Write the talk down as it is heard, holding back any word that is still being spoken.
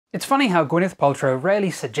It's funny how Gwyneth Paltrow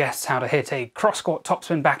rarely suggests how to hit a cross-court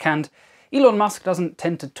topspin backhand. Elon Musk doesn't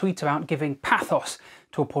tend to tweet about giving pathos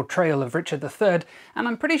to a portrayal of Richard III, and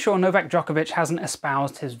I'm pretty sure Novak Djokovic hasn't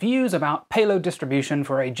espoused his views about payload distribution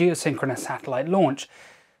for a geosynchronous satellite launch.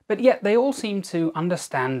 But yet they all seem to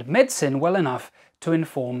understand medicine well enough to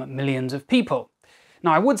inform millions of people.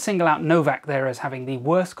 Now, I would single out Novak there as having the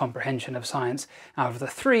worst comprehension of science out of the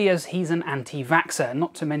three, as he's an anti-vaxxer,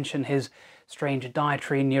 not to mention his strange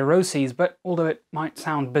dietary neuroses, but although it might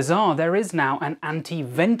sound bizarre, there is now an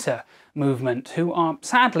anti-venter movement, who are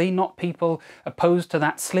sadly not people opposed to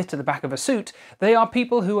that slit at the back of a suit. They are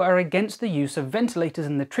people who are against the use of ventilators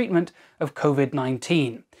in the treatment of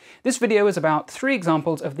COVID-19. This video is about 3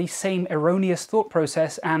 examples of the same erroneous thought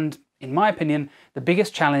process and, in my opinion, the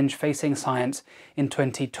biggest challenge facing science in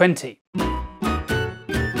 2020.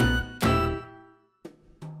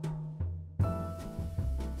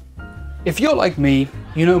 If you're like me,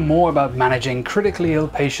 you know more about managing critically ill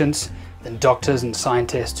patients than doctors and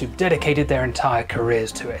scientists who've dedicated their entire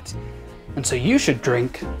careers to it. And so you should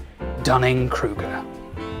drink Dunning-Kruger.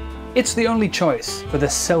 It's the only choice for the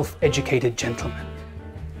self-educated gentleman.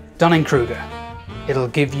 Dunning-Kruger. It'll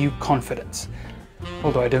give you confidence.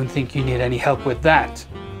 Although I don't think you need any help with that.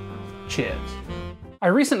 Cheers. I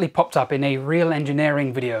recently popped up in a Real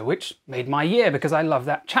Engineering video, which made my year because I love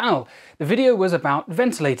that channel. The video was about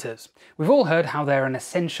ventilators. We've all heard how they're an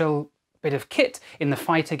essential bit of kit in the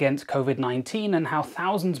fight against COVID-19 and how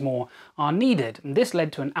thousands more are needed. And this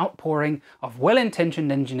led to an outpouring of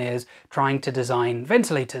well-intentioned engineers trying to design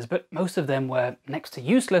ventilators, but most of them were next to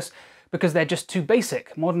useless because they're just too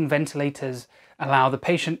basic. Modern ventilators allow the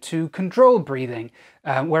patient to control breathing,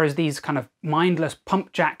 whereas these kind of mindless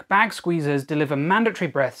pump jack bag squeezers deliver mandatory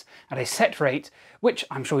breaths at a set rate, which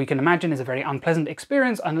I'm sure you can imagine is a very unpleasant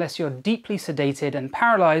experience unless you're deeply sedated and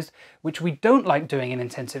paralyzed, which we don't like doing in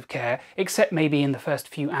intensive care, except maybe in the first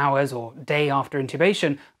few hours or day after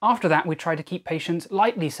intubation. After that, we try to keep patients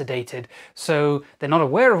lightly sedated, so they're not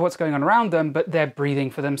aware of what's going on around them, but they're breathing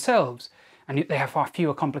for themselves. And they have far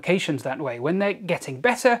fewer complications that way. When they're getting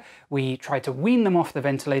better, we try to wean them off the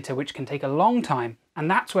ventilator, which can take a long time,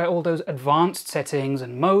 and that's where all those advanced settings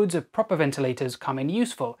and modes of proper ventilators come in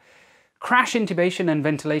useful. Crash intubation and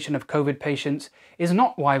ventilation of COVID patients is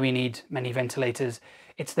not why we need many ventilators.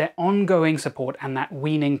 It's their ongoing support and that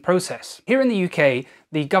weaning process. Here in the UK,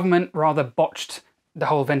 the government rather botched the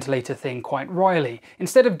whole ventilator thing quite royally.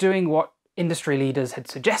 Instead of doing what industry leaders had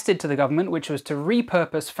suggested to the government, which was to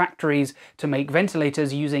repurpose factories to make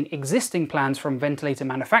ventilators using existing plans from ventilator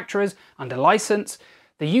manufacturers under license,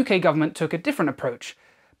 the UK government took a different approach.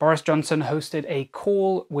 Boris Johnson hosted a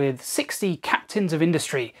call with 60 captains of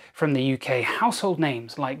industry from the UK, household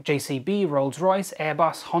names like JCB, Rolls-Royce,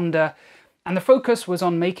 Airbus, Honda, and the focus was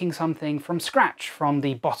on making something from scratch, from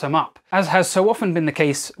the bottom up. As has so often been the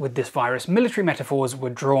case with this virus, military metaphors were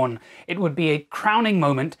drawn. It would be a crowning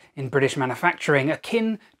moment in British manufacturing,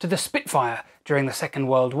 akin to the Spitfire during the Second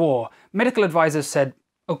World War. Medical advisors said,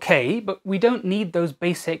 okay, but we don't need those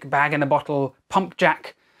basic bag-in-a-bottle pump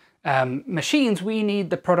jack machines, we need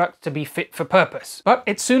the product to be fit for purpose. But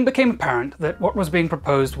it soon became apparent that what was being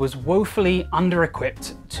proposed was woefully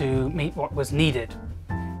under-equipped to meet what was needed.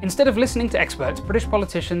 Instead of listening to experts, British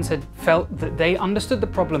politicians had felt that they understood the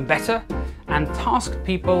problem better and tasked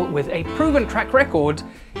people with a proven track record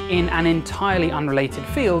in an entirely unrelated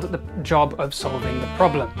field the job of solving the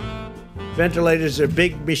problem. Ventilators are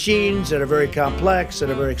big machines that are very complex, that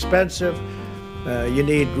are very expensive. You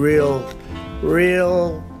need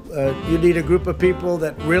you need a group of people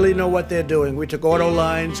that really know what they're doing. We took auto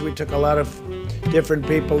lines, we took a lot of different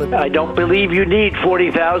people. I don't believe you need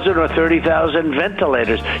 40,000 or 30,000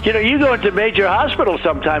 ventilators. You know, you go into major hospitals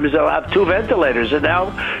sometimes, they'll have 2 ventilators, and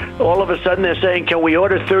now all of a sudden they're saying, can we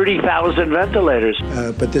order 30,000 ventilators?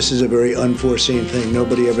 But this is a very unforeseen thing.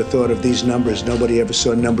 Nobody ever thought of these numbers. Nobody ever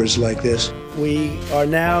saw numbers like this. We are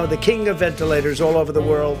now the king of ventilators all over the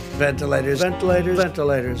world. Ventilators, ventilators,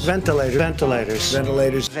 ventilators, ventilators, ventilators,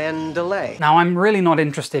 ventilators. Ventilate. Now, I'm really not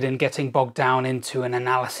interested in getting bogged down into an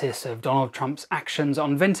analysis of Donald Trump's actions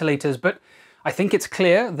on ventilators, but I think it's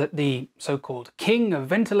clear that the so-called king of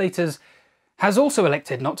ventilators has also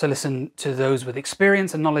elected not to listen to those with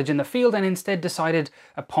experience and knowledge in the field and instead decided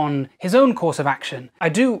upon his own course of action. I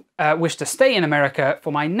do wish to stay in America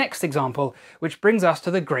for my next example, which brings us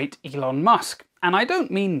to the great Elon Musk. And I don't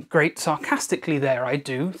mean great sarcastically there. I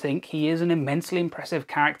do think he is an immensely impressive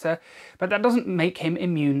character, but that doesn't make him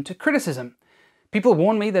immune to criticism. People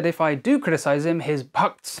warn me that if I do criticize him, his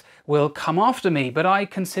bhakts will come after me, but I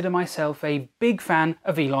consider myself a big fan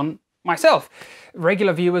of Elon myself.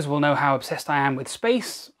 Regular viewers will know how obsessed I am with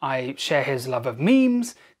space. I share his love of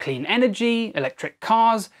memes, clean energy, electric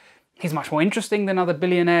cars. He's much more interesting than other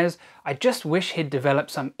billionaires. I just wish he'd developed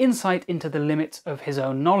some insight into the limits of his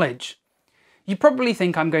own knowledge. You probably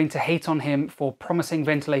think I'm going to hate on him for promising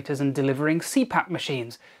ventilators and delivering CPAP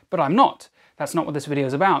machines, but I'm not. That's not what this video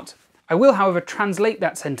is about. I will, however, translate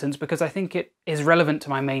that sentence because I think it is relevant to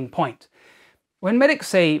my main point. When medics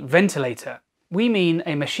say ventilator, we mean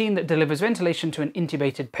a machine that delivers ventilation to an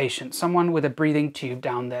intubated patient, someone with a breathing tube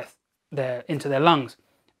down into their lungs.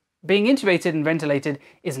 Being intubated and ventilated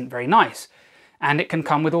isn't very nice, and it can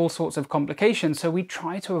come with all sorts of complications, so we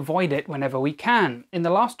try to avoid it whenever we can. In the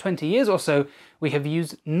last 20 years or so, we have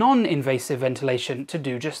used non-invasive ventilation to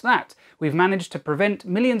do just that. We've managed to prevent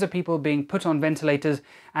millions of people being put on ventilators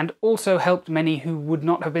and also helped many who would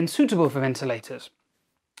not have been suitable for ventilators.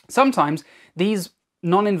 Sometimes these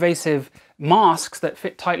non-invasive masks that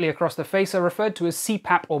fit tightly across the face are referred to as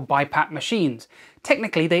CPAP or BiPAP machines.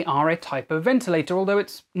 Technically, they are a type of ventilator, although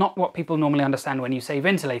it's not what people normally understand when you say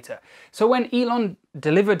ventilator. So when Elon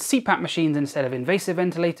delivered CPAP machines instead of invasive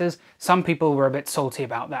ventilators, some people were a bit salty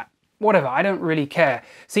about that. Whatever, I don't really care.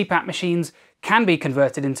 CPAP machines can be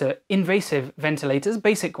converted into invasive ventilators,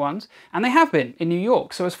 basic ones, and they have been in New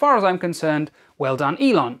York. So as far as I'm concerned, well done,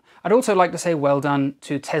 Elon. I'd also like to say well done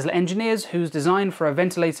to Tesla engineers whose design for a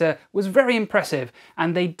ventilator was very impressive,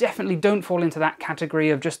 and they definitely don't fall into that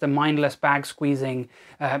category of just the mindless bag-squeezing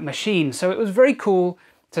machine. So it was very cool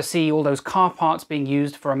to see all those car parts being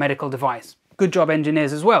used for a medical device. Good job,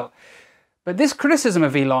 engineers, as well. But this criticism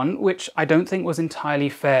of Elon, which I don't think was entirely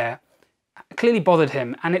fair, clearly bothered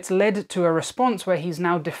him, and it's led to a response where he's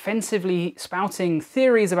now defensively spouting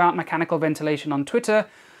theories about mechanical ventilation on Twitter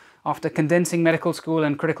after condensing medical school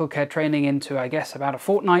and critical care training into, I guess, about a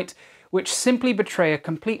fortnight, which simply betray a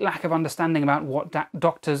complete lack of understanding about what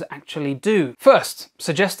doctors actually do. First,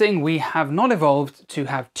 suggesting we have not evolved to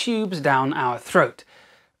have tubes down our throat.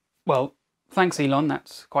 Well, thanks Elon,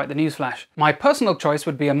 that's quite the newsflash. My personal choice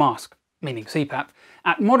would be a mask, meaning CPAP,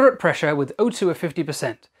 at moderate pressure with O2 of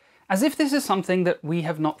 50%. As if this is something that we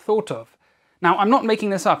have not thought of. Now, I'm not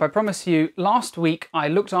making this up, I promise you. Last week, I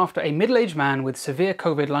looked after a middle-aged man with severe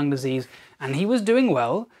COVID lung disease, and he was doing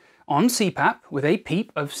well on CPAP with a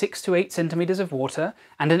PEEP of 6 to 8 centimeters of water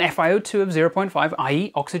and an FiO2 of 0.5,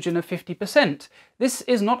 i.e. oxygen of 50%. This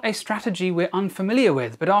is not a strategy we're unfamiliar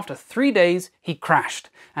with, but after 3 days, he crashed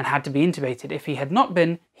and had to be intubated. If he had not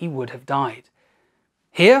been, he would have died.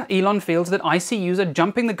 Here, Elon feels that ICUs are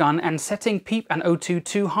jumping the gun and setting PEEP and O2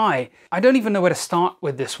 too high. I don't even know where to start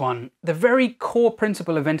with this one. The very core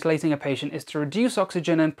principle of ventilating a patient is to reduce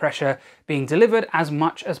oxygen and pressure being delivered as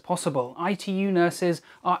much as possible. ITU nurses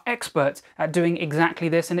are experts at doing exactly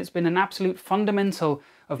this, and it's been an absolute fundamental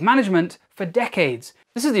of management for decades.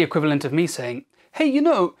 This is the equivalent of me saying, hey, you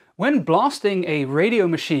know, when blasting a radio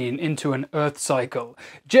machine into an Earth cycle,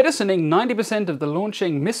 jettisoning 90% of the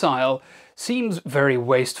launching missile seems very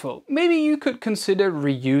wasteful. Maybe you could consider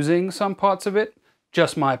reusing some parts of it?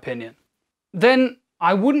 Just my opinion. Then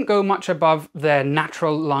I wouldn't go much above their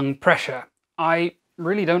natural lung pressure. I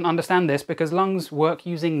really don't understand this because lungs work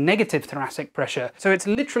using negative thoracic pressure, so it's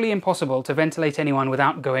literally impossible to ventilate anyone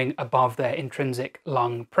without going above their intrinsic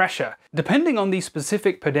lung pressure. Depending on the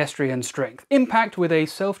specific pedestrian strength, impact with a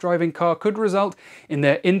self-driving car could result in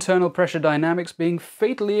their internal pressure dynamics being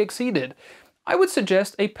fatally exceeded. I would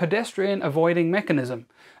suggest a pedestrian avoiding mechanism.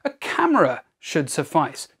 A camera should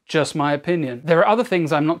suffice. Just my opinion. There are other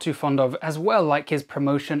things I'm not too fond of as well, like his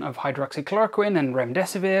promotion of hydroxychloroquine and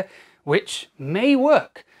remdesivir, which may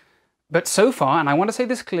work, but so far, and I want to say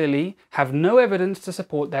this clearly, have no evidence to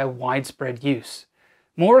support their widespread use.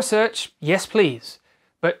 More research? Yes please.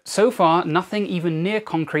 But so far, nothing even near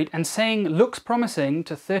concrete, and saying looks promising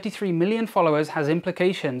to 33 million followers has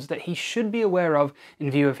implications that he should be aware of in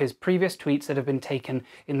view of his previous tweets that have been taken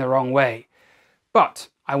in the wrong way. But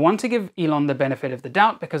I want to give Elon the benefit of the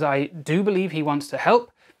doubt because I do believe he wants to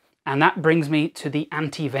help, and that brings me to the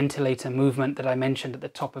anti-ventilator movement that I mentioned at the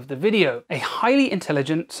top of the video. A highly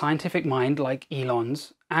intelligent scientific mind like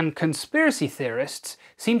Elon's and conspiracy theorists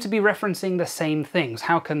seem to be referencing the same things.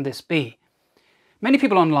 How can this be? Many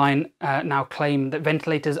people online now claim that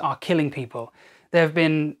ventilators are killing people. There have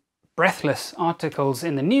been breathless articles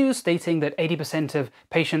in the news stating that 80% of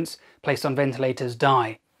patients placed on ventilators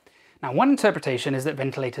die. Now, one interpretation is that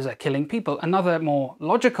ventilators are killing people. Another, more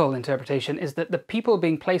logical interpretation is that the people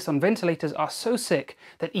being placed on ventilators are so sick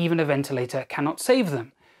that even a ventilator cannot save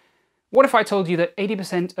them. What if I told you that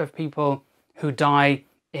 80% of people who die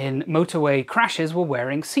in motorway crashes were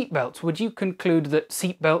wearing seatbelts? Would you conclude that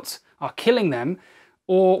seatbelts are killing them,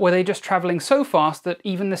 Or were they just travelling so fast that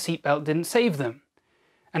even the seatbelt didn't save them?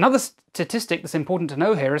 Another statistic that's important to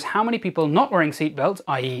know here is how many people not wearing seatbelts,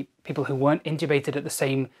 i.e. people who weren't intubated at the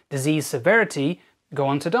same disease severity, go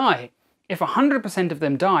on to die. If 100% of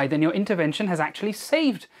them die, then your intervention has actually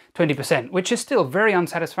saved 20%, which is still very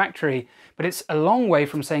unsatisfactory, but it's a long way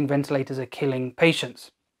from saying ventilators are killing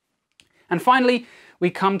patients. And finally,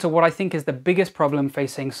 we come to what I think is the biggest problem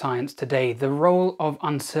facing science today, the role of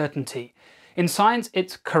uncertainty. In science,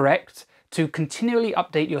 it's correct to continually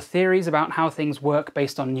update your theories about how things work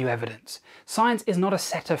based on new evidence. Science is not a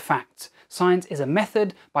set of facts. Science is a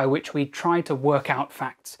method by which we try to work out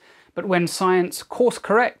facts. But when science course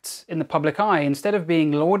corrects in the public eye, instead of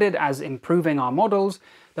being lauded as improving our models,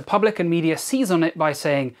 the public and media seize on it by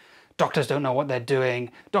saying, doctors don't know what they're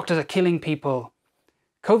doing, doctors are killing people.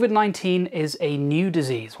 COVID-19 is a new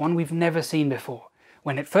disease, one we've never seen before.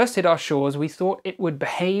 When it first hit our shores, we thought it would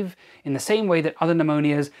behave in the same way that other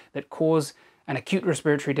pneumonias that cause an acute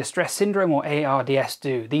respiratory distress syndrome or ARDS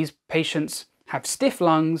do. These patients have stiff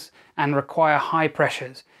lungs and require high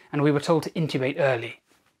pressures, and we were told to intubate early.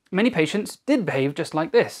 Many patients did behave just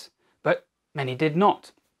like this, but many did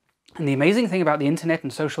not. And the amazing thing about the internet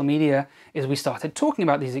and social media is we started talking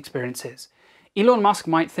about these experiences. Elon Musk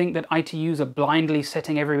might think that ITUs are blindly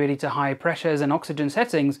setting everybody to high pressures and oxygen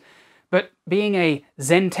settings, but being a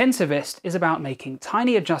Zen tensivist is about making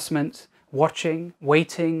tiny adjustments, watching,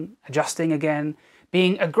 waiting, adjusting again,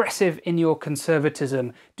 being aggressive in your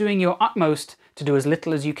conservatism, doing your utmost to do as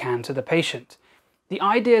little as you can to the patient. The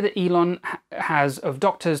idea that Elon has of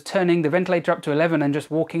doctors turning the ventilator up to 11 and just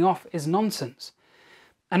walking off is nonsense.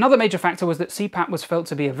 Another major factor was that CPAP was felt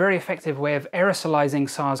to be a very effective way of aerosolizing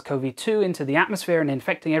SARS-CoV-2 into the atmosphere and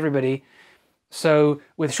infecting everybody. So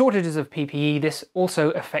with shortages of PPE, this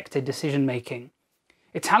also affected decision-making.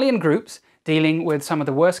 Italian groups dealing with some of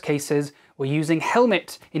the worst cases were using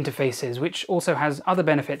helmet interfaces, which also has other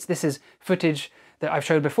benefits. This is footage that I've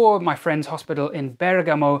showed before, my friend's hospital in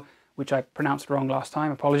Bergamo, which I pronounced wrong last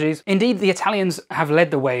time, apologies. Indeed, the Italians have led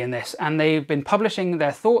the way in this, and they've been publishing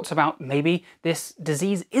their thoughts about maybe this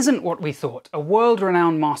disease isn't what we thought. A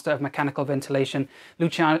world-renowned master of mechanical ventilation,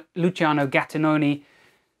 Luciano Gattinoni,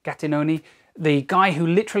 the guy who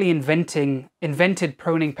literally invented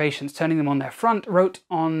proning patients, turning them on their front, wrote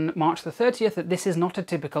on March the 30th that this is not a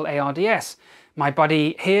typical ARDS. My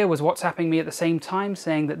buddy here was WhatsApping me at the same time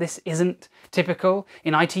saying that this isn't typical.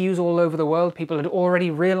 In ITUs all over the world, people had already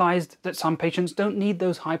realized that some patients don't need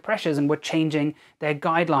those high pressures and were changing their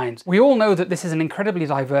guidelines. We all know that this is an incredibly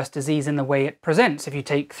diverse disease in the way it presents. If you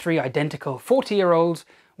take 3 identical 40-year-olds,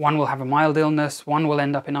 one will have a mild illness, one will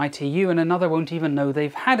end up in ITU, and another won't even know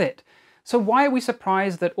they've had it. So why are we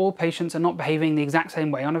surprised that all patients are not behaving the exact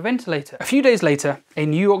same way on a ventilator? A few days later, a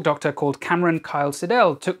New York doctor called Cameron Kyle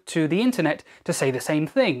Siddell took to the internet to say the same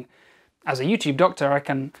thing. As a YouTube doctor, I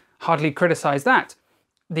can hardly criticize that.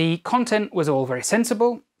 The content was all very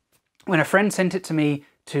sensible. When a friend sent it to me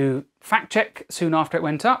to fact check soon after it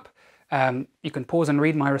went up, you can pause and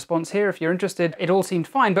read my response here if you're interested, it all seemed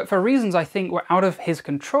fine, but for reasons I think were out of his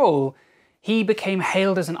control, he became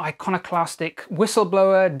hailed as an iconoclastic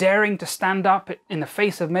whistleblower, daring to stand up in the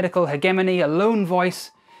face of medical hegemony, a lone voice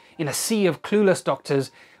in a sea of clueless doctors,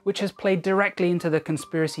 which has played directly into the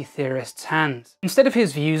conspiracy theorists' hands. Instead of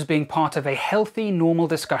his views being part of a healthy, normal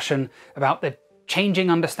discussion about the changing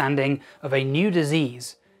understanding of a new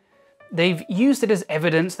disease, they've used it as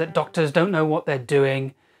evidence that doctors don't know what they're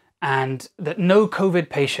doing and that no COVID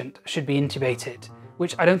patient should be intubated,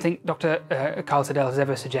 which I don't think Dr. Kyle Siddell has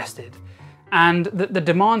ever suggested. And that the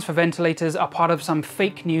demands for ventilators are part of some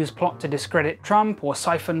fake news plot to discredit Trump or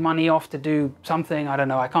siphon money off to do something, I don't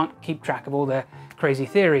know, I can't keep track of all their crazy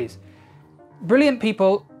theories. Brilliant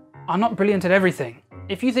people are not brilliant at everything.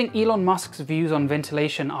 If you think Elon Musk's views on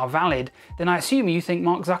ventilation are valid, then I assume you think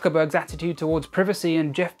Mark Zuckerberg's attitude towards privacy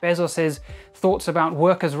and Jeff Bezos's thoughts about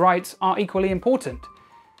workers' rights are equally important.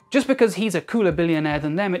 Just because he's a cooler billionaire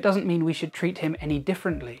than them, it doesn't mean we should treat him any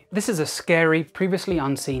differently. This is a scary, previously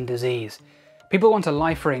unseen disease. People want a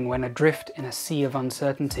life ring when adrift in a sea of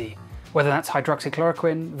uncertainty, whether that's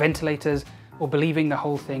hydroxychloroquine, ventilators, or believing the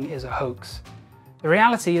whole thing is a hoax. The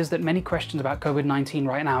reality is that many questions about COVID-19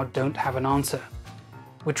 right now don't have an answer.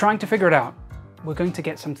 We're trying to figure it out. We're going to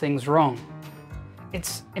get some things wrong.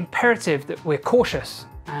 It's imperative that we're cautious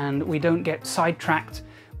and we don't get sidetracked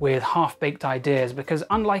with half-baked ideas, because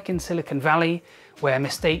unlike in Silicon Valley, where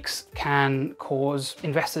mistakes can cause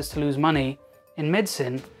investors to lose money, in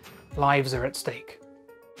medicine, lives are at stake.